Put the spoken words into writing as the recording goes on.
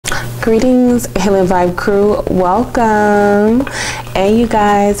Greetings, Healing Vibe crew. Welcome. And you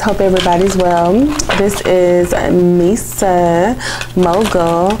guys, hope everybody's well. This is Misa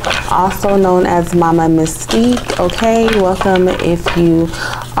Mogul, also known as Mama Mystique. Okay, welcome if you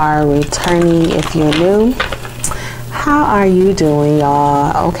are returning, if you're new. How are you doing,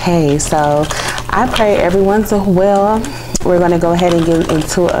 y'all? Okay, so I pray everyone's well. We're going to go ahead and get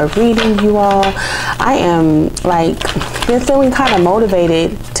into a reading, you all. I am been feeling kind of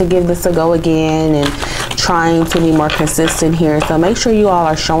motivated to give this a go again and trying to be more consistent here. So make sure you all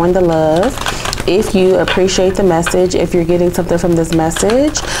are showing the love if you appreciate the message, if you're getting something from this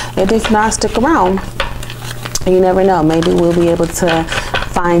message, and if not, stick around. You never know, maybe we'll be able to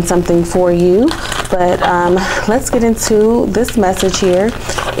find something for you. But let's get into this message here.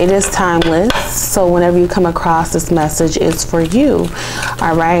 It is timeless, so whenever you come across this message, it's for you.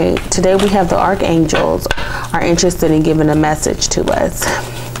 All right, today we have the archangels are interested in giving a message to us.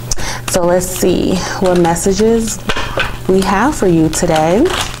 So let's see what messages we have for you today.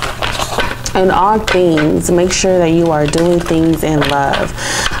 In all things, make sure that you are doing things in love.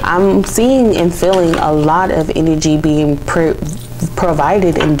 I'm seeing and feeling a lot of energy being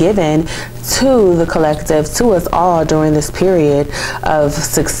provided and given to the collective, to us all during this period of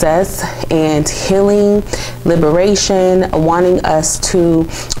success and healing, liberation, wanting us to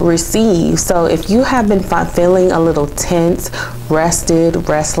receive. So if you have been feeling a little tense, rested,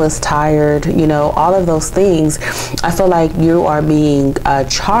 restless, tired, you know, all of those things, I feel like you are being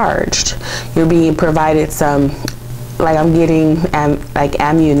charged. You're being provided some, I'm getting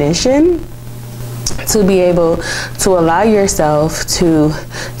ammunition to be able to allow yourself to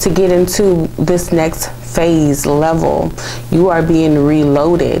get into this next phase level. You are being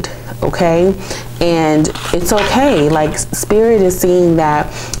reloaded, okay? And it's okay. Spirit is seeing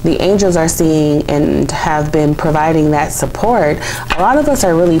that, the angels are seeing and have been providing that support. A lot of us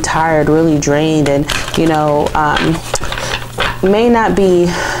are really tired, really drained, and you know, may not be,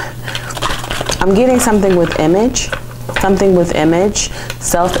 I'm getting something with image,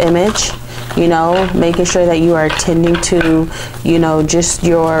 self-image, you know, making sure that you are tending to, you know, just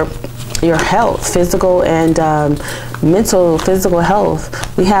your health, physical and mental, physical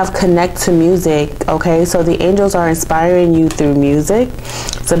health. We have connect to music, okay? So the angels are inspiring you through music.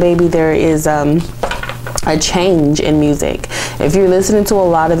 So maybe there is a change in music. If you're listening to a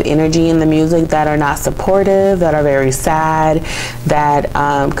lot of energy in the music that are not supportive, that are very sad, that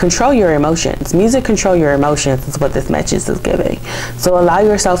control your emotions. Music control your emotions is what this message is giving. So allow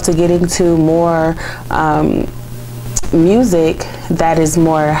yourself to get into more music that is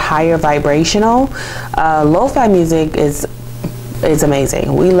more higher vibrational. Lo-fi music is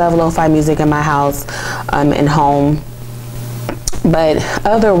amazing. We love lo-fi music in my house and home. But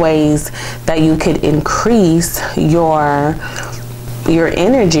other ways that you could increase your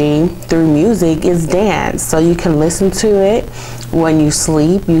energy through music is dance. So you can listen to it when you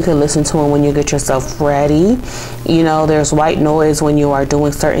sleep. You can listen to it when you get yourself ready. You know, there's white noise when you are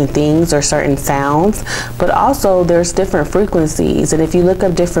doing certain things or certain sounds, but also there's different frequencies. And if you look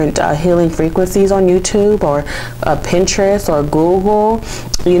up different healing frequencies on YouTube or Pinterest or Google,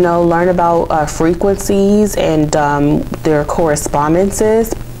 you know, learn about frequencies and their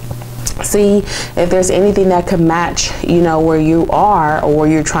correspondences. See if there's anything that could match, you know, where you are or where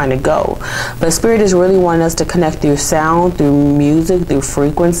you're trying to go. But Spirit is really wanting us to connect through sound, through music, through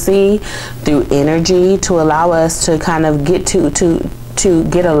frequency, through energy, to allow us to kind of get to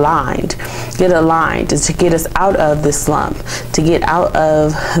get aligned, to get us out of this slump, to get out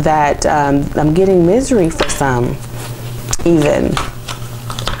of that. I'm getting misery for some, even.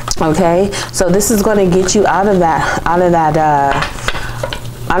 Okay, so this is going to get you out of that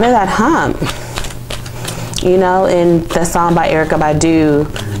hump, you know. In the song by Erykah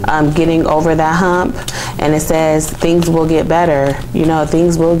Badu, getting over that hump, and it says things will get better, you know,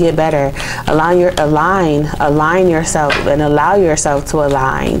 things will get better. Align yourself and allow yourself to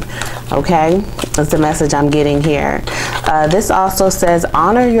align. Okay, that's the message I'm getting here. This also says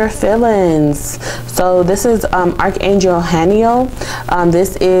honor your feelings. So this is Archangel Haniel.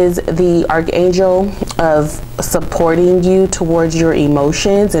 This is the archangel of supporting you towards your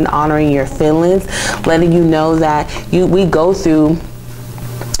emotions and honoring your feelings, letting you know that we go through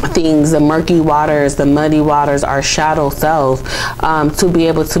things, the murky waters, the muddy waters, our shadow self, to be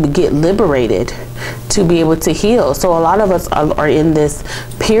able to get liberated, to be able to heal. So a lot of us are in this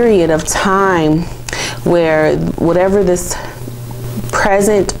period of time where whatever this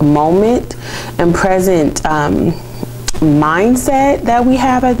present moment and present mindset that we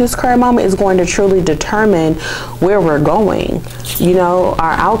have at this current moment is going to truly determine where we're going, you know,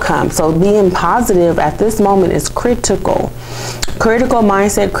 our outcome. So being positive at this moment is critical. Critical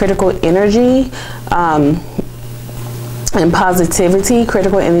mindset, critical energy, and positivity,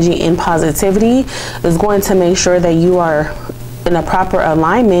 critical energy and positivity is going to make sure that you are in a proper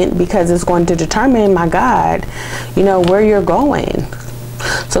alignment, because it's going to determine, my God, you know, where you're going.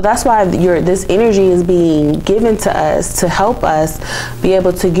 So that's why this energy is being given to us to help us be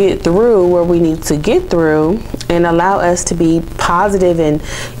able to get through where we need to get through and allow us to be positive and,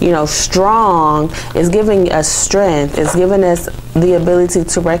 you know, strong. It's giving us strength. It's giving us the ability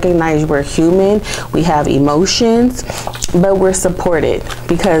to recognize we're human. We have emotions, but we're supported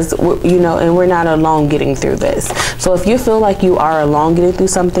because, you know, and we're not alone getting through this. So if you feel like you are alone getting through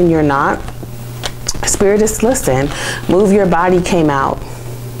something, you're not. Spirit is, listen, move your body came out.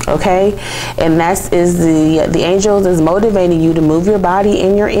 Okay, and that is the angels is motivating you to move your body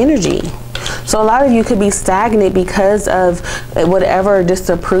and your energy. So a lot of you could be stagnant because of whatever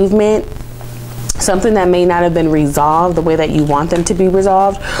disapproval, something that may not have been resolved the way that you want them to be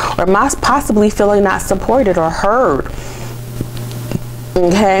resolved, or possibly feeling not supported or heard.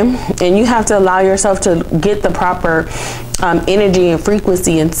 Okay, and you have to allow yourself to get the proper energy and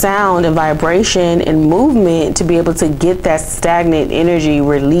frequency and sound and vibration and movement to be able to get that stagnant energy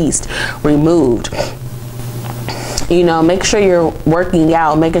released, removed. You know, make sure you're working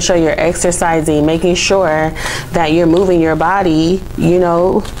out, making sure you're exercising, making sure that you're moving your body, you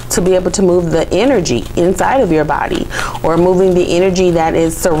know, to be able to move the energy inside of your body, or moving the energy that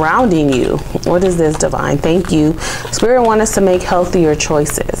is surrounding you. What is this, divine? Thank you. Spirit wants us to make healthier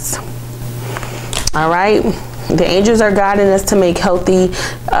choices. All right. The angels are guiding us to make healthy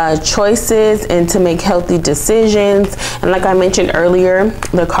choices and to make healthy decisions. And like I mentioned earlier,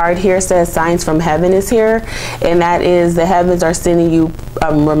 the card here says signs from heaven is here. And that is, the heavens are sending you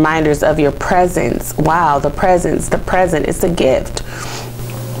reminders of your presence. Wow, the presence, the present, it's a gift.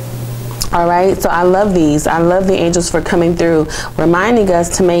 All right, so I love these. I love the angels for coming through, reminding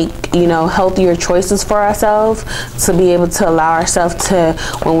us to make, you know, healthier choices for ourselves, to be able to allow ourselves to,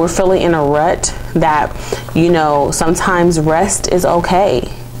 when we're feeling in a rut, that, you know, sometimes rest is okay,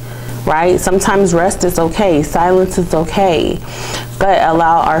 right? Sometimes rest is okay. Silence is okay. But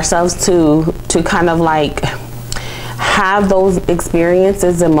allow ourselves to kind of like have those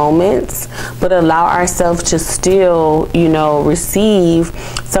experiences and moments, but allow ourselves to still, you know, receive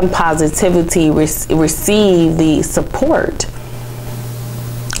some positivity, receive the support.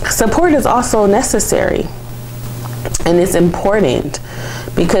 Support is also necessary, and it's important,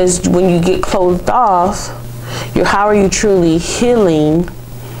 because when you get closed off, how are you truly healing?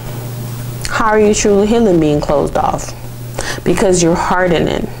 How are you truly healing being closed off? Because you're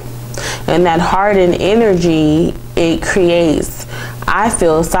hardening. And that hardened energy, it creates, I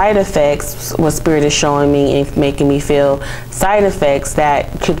feel, side effects. What Spirit is showing me and making me feel side effects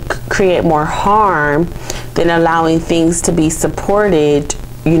that could create more harm than allowing things to be supported,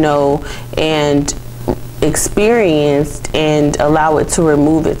 you know, and experienced, and allow it to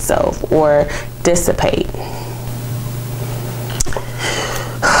remove itself or dissipate.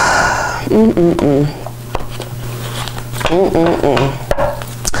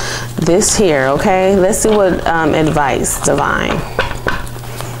 This here, okay? Let's see what advice, divine.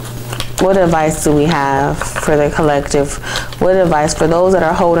 What advice do we have for the collective? What advice for those that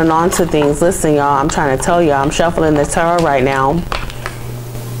are holding on to things? Listen, y'all, I'm trying to tell y'all, I'm shuffling the tarot right now.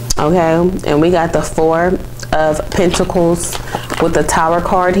 Okay, and we got the Four of Pentacles with the Tower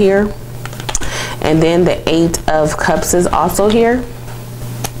card here. And then the Eight of Cups is also here.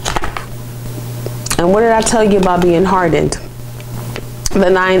 And what did I tell you about being hardened? The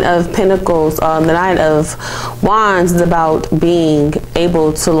Nine of Pentacles, the Nine of Wands is about being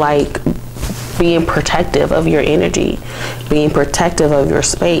able to, like, being protective of your energy, being protective of your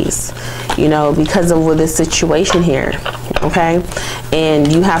space, you know, because of this situation here, okay?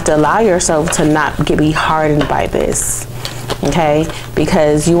 And you have to allow yourself to not be hardened by this, okay?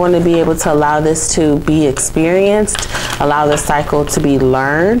 Because you want to be able to allow this to be experienced, allow the cycle to be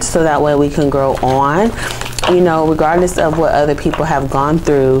learned, so that way we can grow on. You know, regardless of what other people have gone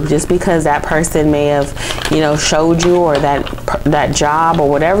through, just because that person may have, you know, showed you, or that job, or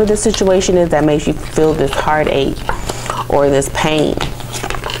whatever the situation is that makes you feel this heartache or this pain,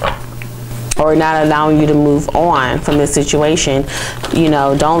 or not allowing you to move on from this situation, you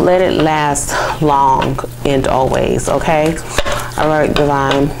know, don't let it last long and always, okay? All right,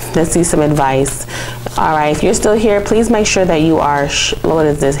 divine, let's see some advice. All right, if you're still here, please make sure that you are, what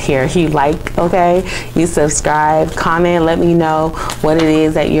is this here? You like, okay? You subscribe, comment, let me know what it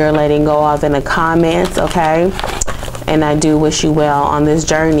is that you're letting go of in the comments, okay? And I do wish you well on this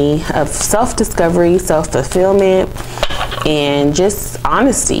journey of self-discovery, self-fulfillment, and just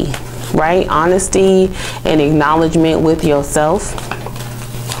honesty, right? Honesty and acknowledgement with yourself.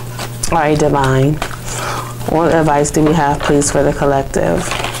 All right, Divine. What advice do we have, please, for the collective?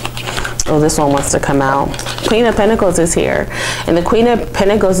 Oh, this one wants to come out. Queen of Pentacles is here. And the Queen of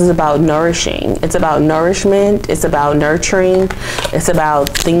Pentacles is about nourishing. It's about nourishment. It's about nurturing. It's about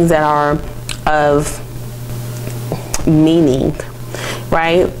things that are of meaning,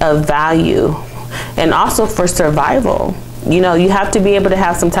 right? Of value. And also for survival. You know, you have to be able to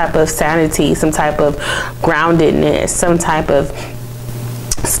have some type of sanity, some type of groundedness, some type of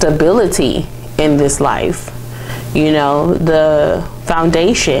stability in this life. You know, the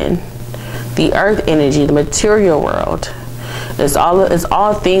foundation, the earth energy, the material world, is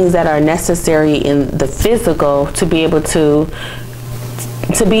all things that are necessary in the physical to be able to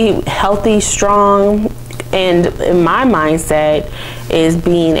be healthy, strong, and in my mindset is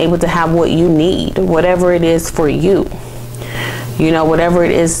being able to have what you need, whatever it is for you. You know, whatever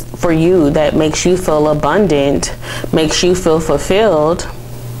it is for you that makes you feel abundant, makes you feel fulfilled,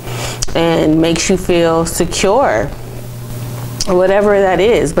 and makes you feel secure, whatever that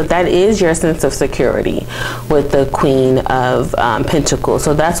is. But that is your sense of security with the Queen of Pentacles.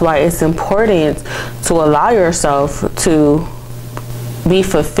 So that's why it's important to allow yourself to be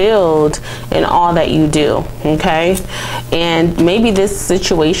fulfilled in all that you do, okay? And maybe this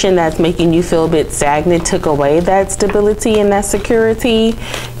situation that's making you feel a bit stagnant took away that stability and that security,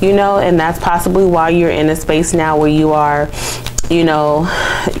 you know, and that's possibly why you're in a space now where you are, you know,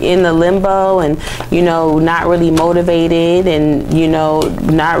 in the limbo and, you know, not really motivated and, you know,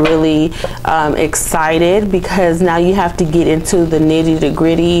 not really excited, because now you have to get into the nitty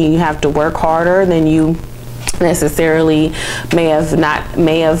gritty and you have to work harder than you necessarily may have not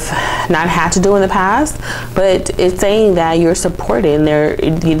had to do in the past. But it's saying that you're supported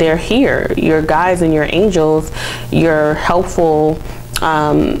and they're here, your guides and your angels, your helpful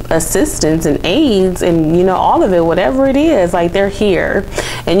assistants and aides, and you know, all of it, whatever it is, like they're here.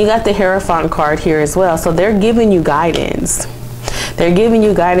 And you got the Hierophant card here as well, so they're giving you guidance. They're giving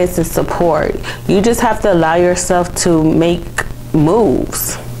you guidance and support. You just have to allow yourself to make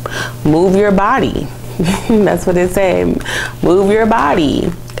moves, move your body. That's what it's saying. Move your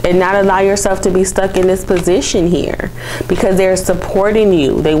body and not allow yourself to be stuck in this position here, because they're supporting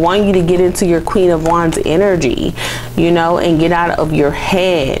you. They want you to get into your Queen of Wands energy, you know, and get out of your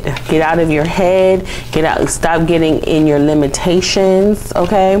head. Get out of your head. Get out. Stop getting in your limitations,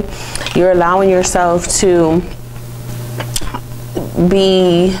 okay? You're allowing yourself to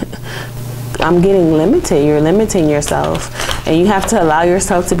be, I'm getting limited. You're limiting yourself. And you have to allow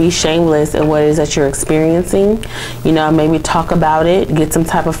yourself to be shameless in what it is that you're experiencing. You know, maybe talk about it, get some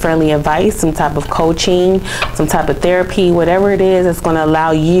type of friendly advice, some type of coaching, some type of therapy, whatever it is that's going to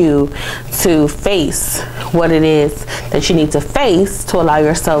allow you to face what it is that you need to face to allow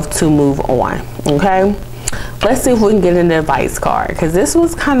yourself to move on. Okay? Let's see if we can get an advice card, because this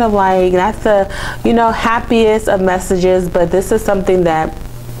was kind of like not the, you know, happiest of messages, but this is something that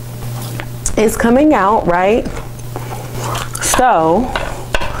is coming out, right? So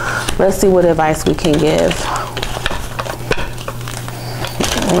let's see what advice we can give.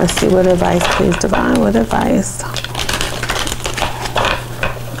 Let's see what advice, please, Divine. What advice?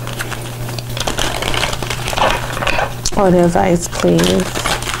 What advice, please?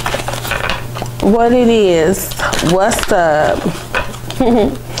 What it is? What's up?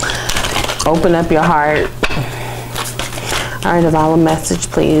 Open up your heart. All right, Divine, what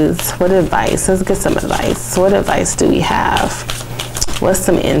message, please? What advice? Let's get some advice. What advice do we have? What's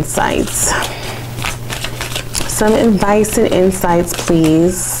some insights? Some advice and insights,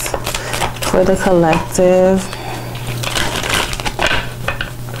 please, for the collective.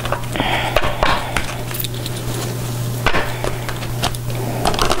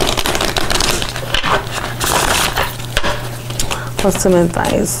 What's some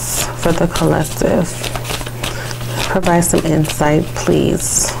advice for the collective? Provide some insight,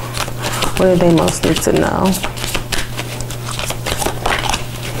 please. What do they most need to know?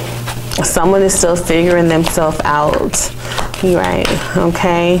 Someone is still figuring themselves out. Right,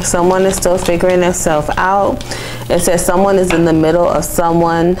 okay. Someone is still figuring themselves out. It says someone is in the middle of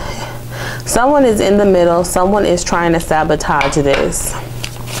someone. Someone is in the middle. Someone is trying to sabotage this.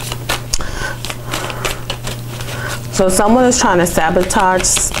 So someone is trying to sabotage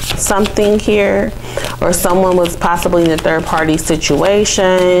something here, or someone was possibly in a third-party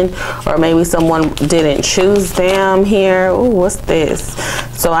situation, or maybe someone didn't choose them here. Ooh, what's this?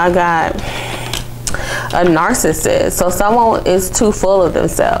 So I got a narcissist. So someone is too full of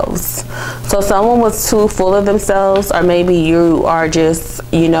themselves. So someone was too full of themselves, or maybe you are just,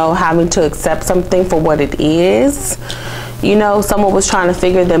 you know, having to accept something for what it is. You know, someone was trying to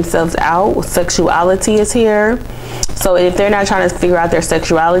figure themselves out. Sexuality is here. So if they're not trying to figure out their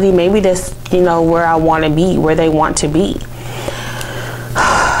sexuality, maybe that's, you know, where I want to be, where they want to be.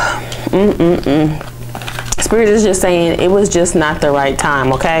 Spirit is just saying it was just not the right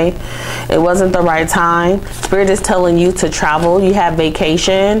time, okay? It wasn't the right time. Spirit is telling you to travel. You have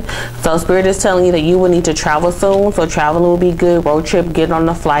vacation. So Spirit is telling you that you will need to travel soon. So traveling will be good. Road trip, get on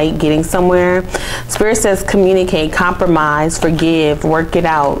the flight, getting somewhere. Spirit says communicate, compromise, forgive, work it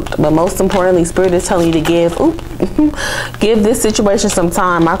out. But most importantly, Spirit is telling you to give. Give this situation some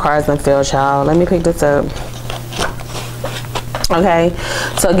time. My cards done failed, child. Let me pick this up. Okay,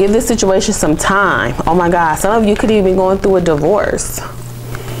 so give this situation some time. Oh my God, some of you could even be going through a divorce.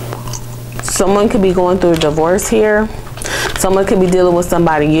 Someone could be going through a divorce here. Someone could be dealing with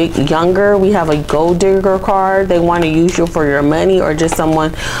somebody younger. We have a gold digger card. They want to use you for your money, or just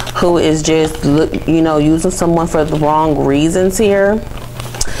someone who is just, you know, using someone for the wrong reasons here.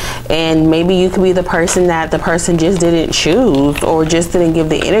 And maybe you could be the person that the person just didn't choose, or just didn't give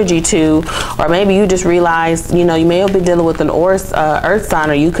the energy to. Or maybe you just realized, you know, you may have been dealing with an earth sign,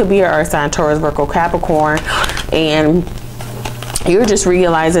 or you could be an earth sign, Taurus, Virgo, Capricorn, and you're just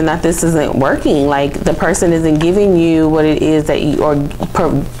realizing that this isn't working. Like the person isn't giving you what it is that you, or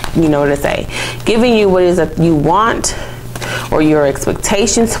you know what to say, giving you what it is that you want, or your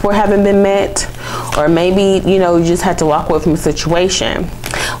expectations haven't been met. Or maybe, you know, you just had to walk away from a situation.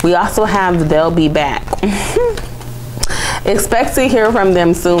 We also have they'll be back. Expect to hear from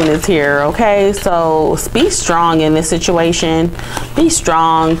them soon is here, okay? So be strong in this situation. Be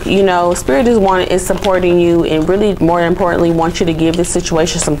strong. You know, Spirit is supporting you, and really more importantly wants you to give this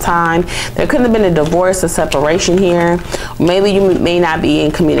situation some time. There could have been a divorce, a separation here. Maybe you may not be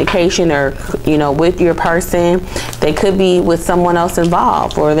in communication, or, you know, with your person. They could be with someone else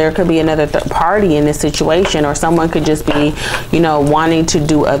involved, or there could be another party in this situation, or someone could just be, you know, wanting to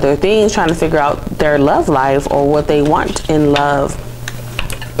do other things, trying to figure out their love life or what they want in love.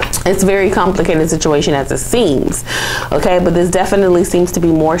 It's a very complicated situation as it seems, okay? But this definitely seems to be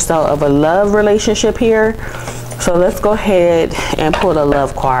more so of a love relationship here. So let's go ahead and pull a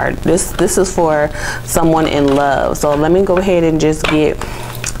love card. This is for someone in love. So let me go ahead and just get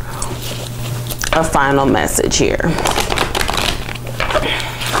a final message here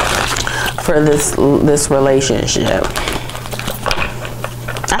for this relationship.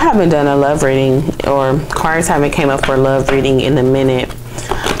 I haven't done a love reading, or cards haven't came up for love reading in a minute.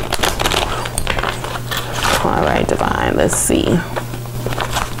 All right, Divine, let's see.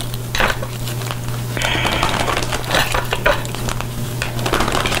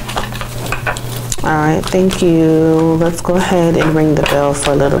 All right, thank you. Let's go ahead and ring the bell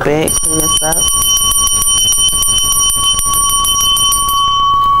for a little bit. Clean this up.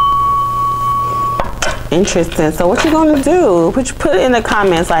 Interesting. So what you're going to do, put it in the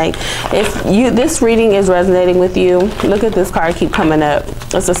comments, like if this reading is resonating with you. Look at this card keep coming up.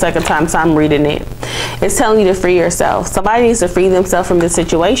 It's the second time so I'm reading it. It's telling you to free yourself. Somebody needs to free themselves from this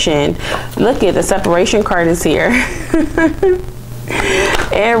situation. Look at the separation card is here.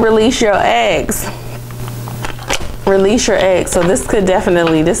 And release your eggs. Release your eggs. So this is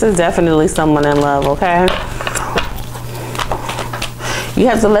definitely someone in love, okay? You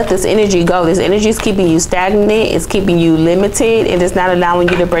have to let this energy go. This energy is keeping you stagnant. It's keeping you limited. And it's not allowing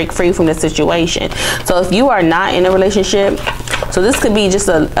you to break free from the situation. So if you are not in a relationship, so this could be just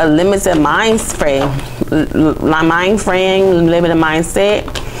a limited mind frame, limited mindset,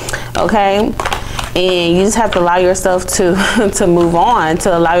 okay? And you just have to allow yourself to move on,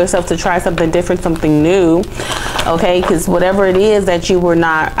 to allow yourself to try something different, something new, okay? Because whatever it is that you were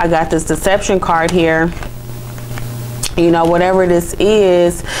not, I got this deception card here. You know, whatever this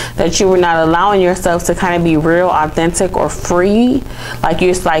is that you were not allowing yourself to kind of be real, authentic, or free. Like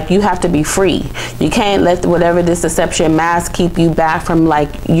you have to be free. You can't let whatever this deception mask keep you back from, like,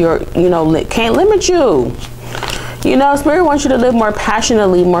 your, you know, can't limit you. You know, Spirit wants you to live more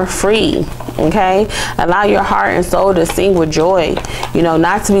passionately, more free, okay? Allow your heart and soul to sing with joy. You know,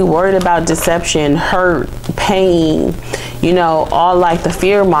 not to be worried about deception, hurt, pain, you know, all like the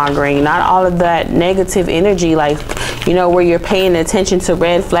fear mongering, not all of that negative energy, like, you know, where you're paying attention to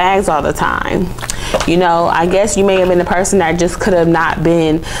red flags all the time. You know, I guess you may have been the person that just could have not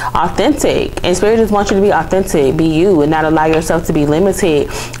been authentic. And Spirit just wants you to be authentic, be you, and not allow yourself to be limited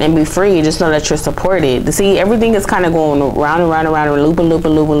and be free. Just know that you're supported. See, everything is kind of going round and round and round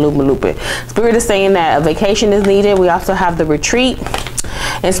and looping. Spirit is saying that a vacation is needed. We also have the retreat.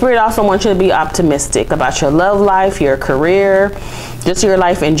 And Spirit also wants you to be optimistic about your love life, your career, just your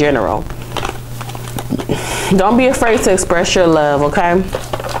life in general. Don't be afraid to express your love, okay?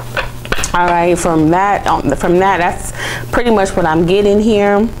 All right, from that, that's pretty much what I'm getting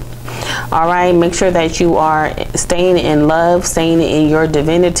here. All right, make sure that you are staying in love, staying in your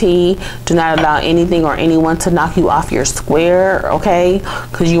divinity. Do not allow anything or anyone to knock you off your square, okay?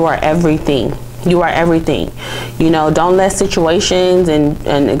 Because you are everything. You are everything. You know, don't let situations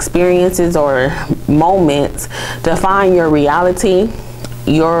and experiences or moments define your reality,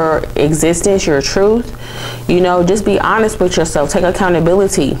 your existence, your truth. You know, just be honest with yourself. Take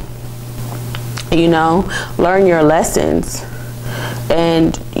accountability. You know, learn your lessons.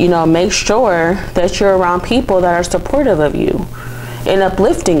 And, you know, make sure that you're around people that are supportive of you and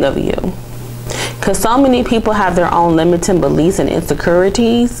uplifting of you. Because so many people have their own limiting beliefs and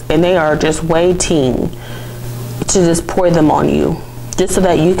insecurities, and they are just waiting to just pour them on you, just so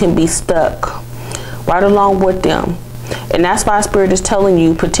that you can be stuck right along with them. And that's why Spirit is telling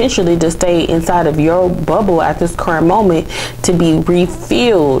you potentially to stay inside of your bubble at this current moment, to be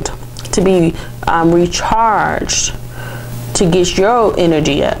refilled, to be recharged, to get your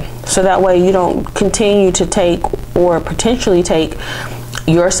energy up, so that way you don't continue to take or potentially take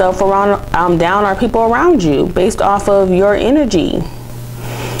yourself around down, or people around you based off of your energy.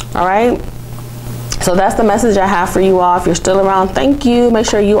 All right, so that's the message I have for you all. If you're still around, thank you. Make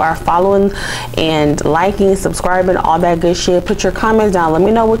sure you are following and liking, subscribing, all that good shit. Put your comments down, let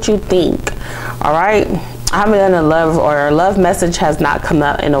me know what you think. All right, I haven't done a love message has not come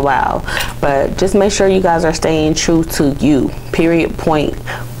out in a while, but just make sure you guys are staying true to you. Period, point,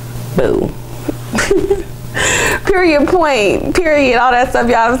 boo. Period, point, period, all that stuff,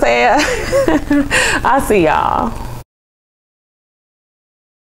 y'all. I'm saying. I'll see y'all.